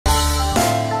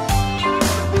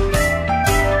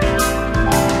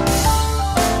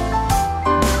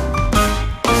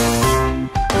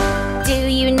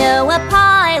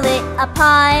a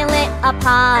pilot, a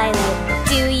pilot.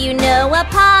 Do you know a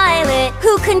pilot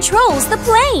who controls the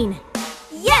plane?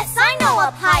 Yes, I know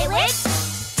a pilot.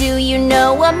 Do you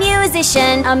know a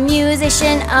musician, a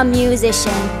musician, a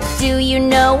musician? Do you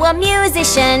know a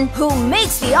musician who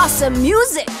makes the awesome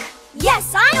music?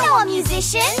 Yes, I know a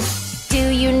musician. Do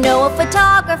you know a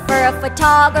photographer, a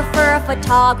photographer, a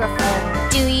photographer?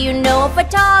 Do you know a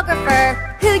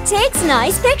photographer who takes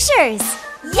nice pictures?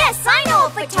 Yes, I know a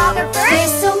photographer.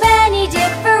 There's so many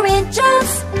different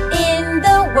jobs in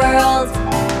the world.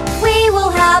 We will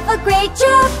have a great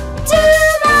job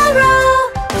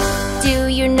tomorrow. Do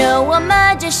you know a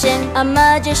magician, a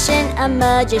magician, a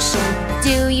magician?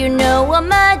 Do you know a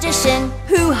magician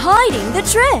who hiding the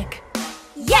trick?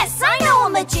 Yes, I know a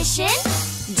magician.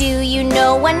 Do you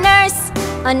know a nurse,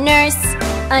 a nurse,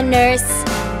 a nurse?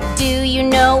 Do you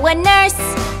know a nurse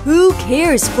who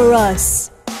cares for us?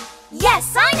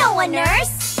 Yes, I know a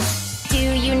nurse. Do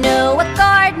you know a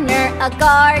gardener, a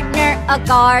gardener, a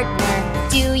gardener?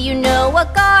 Do you know a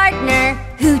gardener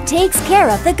who takes care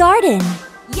of the garden?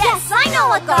 Yes, I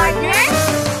know a gardener.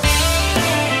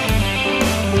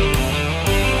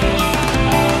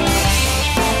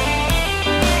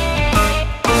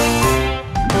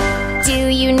 Do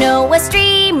you know a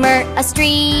streamer, a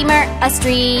streamer, a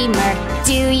streamer?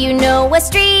 Do you know a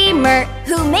streamer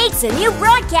who makes a new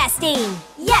broadcasting?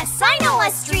 Yes, I know a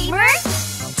streamer.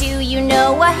 Do you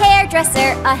know a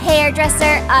hairdresser, a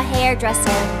hairdresser, a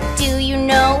hairdresser? Do you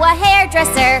know a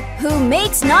hairdresser who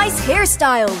makes nice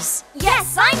hairstyles?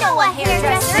 Yes, I know a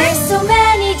hairdresser. There's so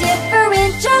many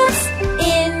different jobs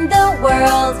in the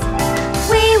world.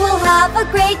 We will have a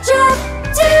great job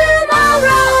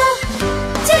tomorrow.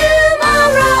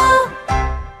 Tomorrow.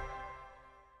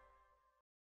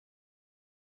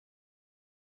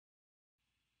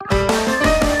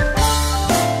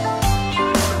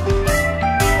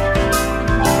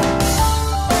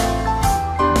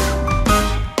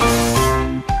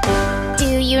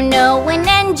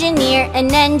 An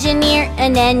engineer,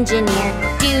 an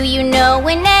engineer. Do you know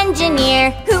an engineer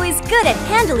who is good at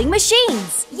handling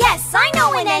machines? Yes, I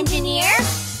know an engineer.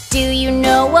 Do you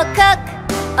know a cook,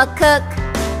 a cook,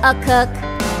 a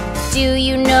cook? Do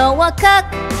you know a cook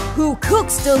who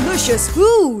cooks delicious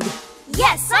food?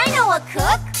 Yes, I know a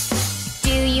cook.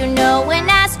 Do you know an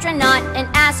astronaut, an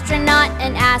astronaut,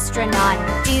 an astronaut?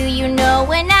 Do you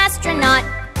know an astronaut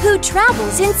who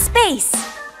travels in space?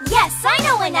 Yes, I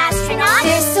know an astronaut.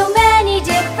 There's so many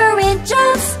different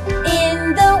jobs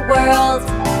in the world.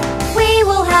 We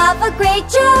will have a great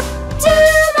job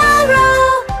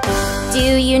tomorrow.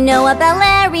 Do you know a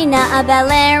ballerina, a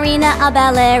ballerina, a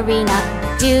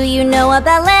ballerina? Do you know a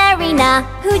ballerina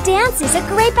who dances a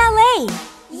great ballet?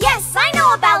 Yes, I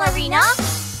know a ballerina.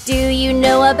 Do you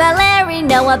know a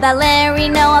ballerino, a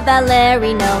ballerino, a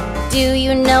ballerino? Do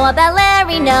you know a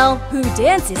ballerino who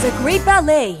dances a great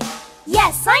ballet?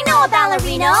 Yes, I know a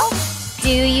ballerino. Do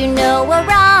you know a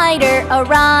rider, a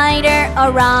rider,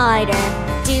 a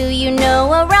rider? Do you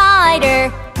know a rider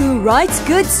who writes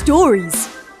good stories?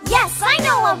 Yes, I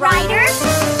know a rider.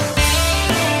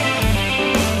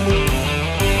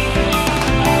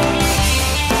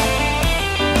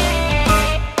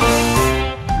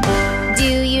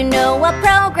 Do you know a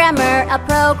programmer, a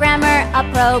programmer, a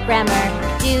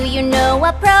programmer? Do you know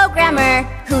a programmer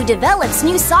who develops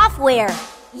new software?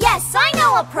 Yes, I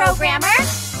know a programmer.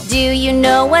 Do you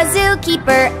know a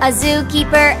zookeeper, a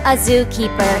zookeeper, a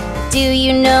zookeeper? Do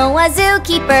you know a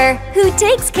zookeeper who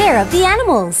takes care of the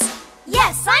animals?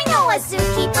 Yes, I know a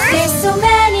zookeeper. There's so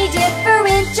many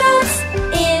different jobs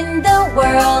in the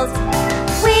world.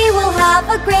 We will have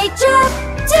a great job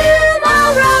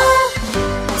tomorrow.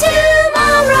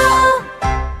 Tomorrow.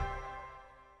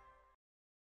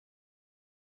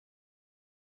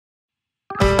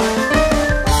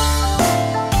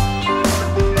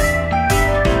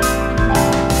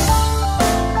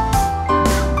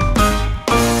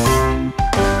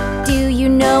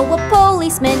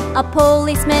 A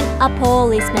policeman, a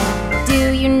policeman.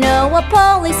 Do you know a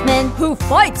policeman who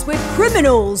fights with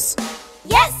criminals?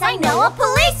 Yes, I know a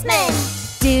policeman.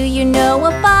 Do you know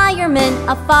a fireman,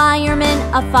 a fireman,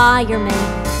 a fireman?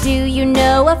 Do you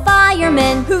know a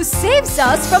fireman who saves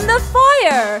us from the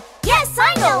fire? Yes,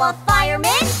 I know a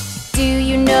fireman. Do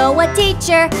you know a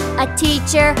teacher, a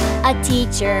teacher, a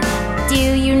teacher?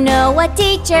 Do you know a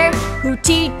teacher who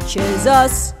teaches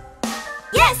us?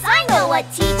 Yes, I know a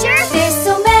teacher. There's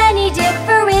so many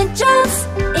different jobs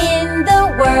in the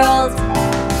world.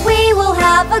 We will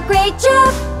have a great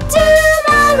job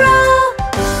tomorrow.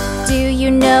 Do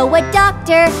you know a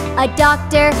doctor, a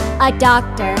doctor, a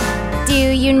doctor?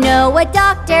 Do you know a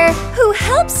doctor who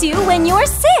helps you when you're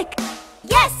sick?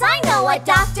 Yes, I know a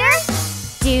doctor.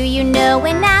 Do you know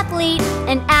an athlete,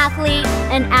 an athlete,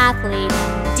 an athlete?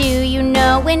 Do you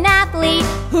know an athlete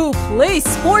who plays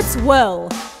sports well?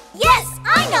 Yes,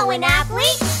 I know an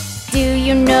athlete. Do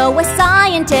you know a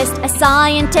scientist, a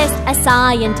scientist, a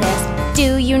scientist?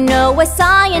 Do you know a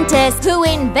scientist who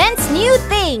invents new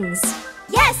things?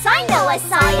 Yes, I know a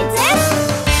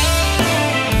scientist.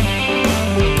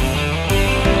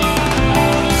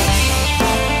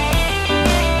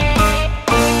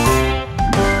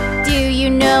 Do you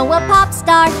know a pop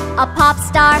star, a pop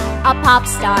star, a pop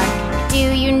star? Do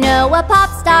you know a pop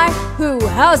star who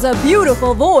has a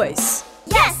beautiful voice?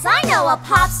 Yes, I know a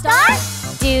pop star.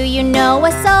 Do you know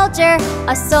a soldier,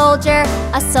 a soldier,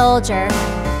 a soldier?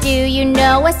 Do you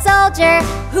know a soldier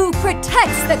who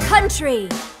protects the country?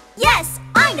 Yes,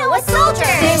 I know a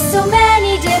soldier. There's so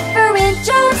many different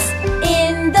jobs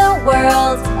in the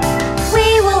world.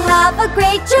 We will have a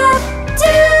great job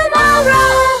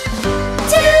tomorrow.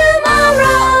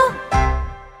 Tomorrow.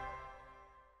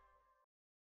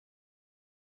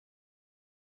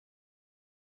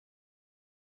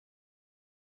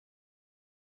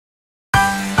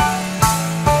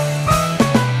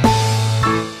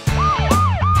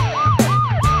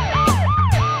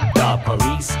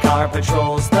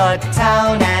 Patrols the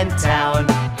town and town,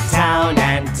 town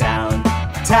and town,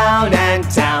 town and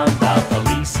town. The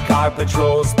police car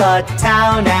patrols the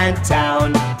town and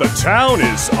town. The town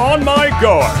is on my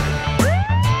guard.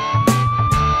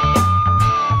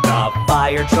 The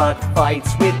fire truck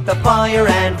fights with the fire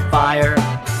and fire,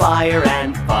 fire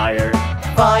and fire,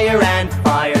 fire and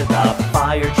fire. The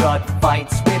fire truck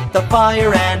fights with the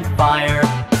fire and fire.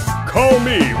 Call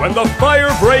me when the fire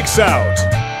breaks out.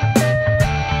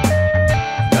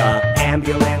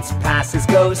 Ambulance passes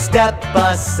go step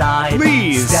aside.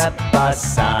 Please. Step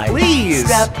aside. Please.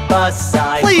 Step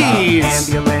aside. Please.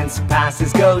 The ambulance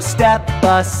passes go step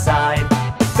aside.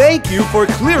 Thank you for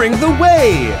clearing the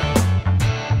way.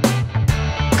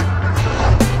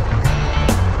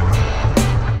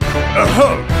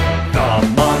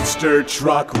 The monster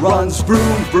truck runs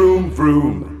vroom, vroom,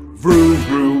 vroom. Vroom,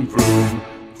 vroom, vroom.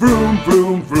 Vroom,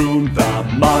 vroom, vroom. The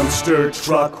monster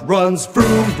truck runs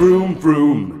vroom, vroom,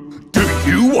 vroom. Do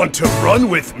you want to run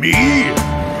with me?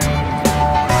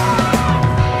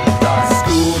 The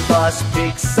school bus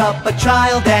picks up a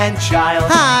child and child.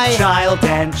 Hi. Child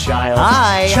and child.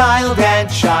 Hi. Child and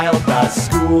child. The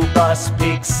school bus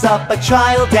picks up a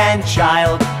child and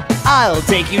child. I'll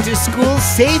take you to school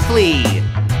safely.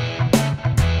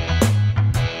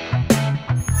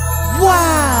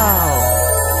 Wow!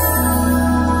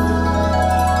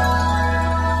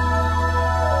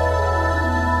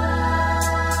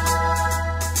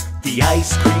 The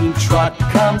ice cream truck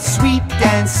comes sweet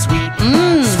and sweet.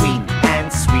 Sweet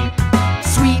and sweet.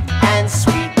 Sweet and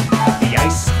sweet. The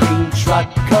ice cream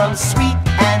truck comes sweet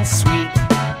and sweet.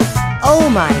 Oh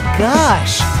my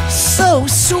gosh! So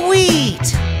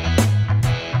sweet!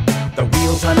 The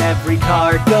wheels on every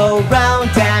car go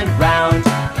round and round.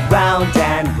 Round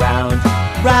and round.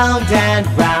 Round and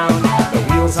round.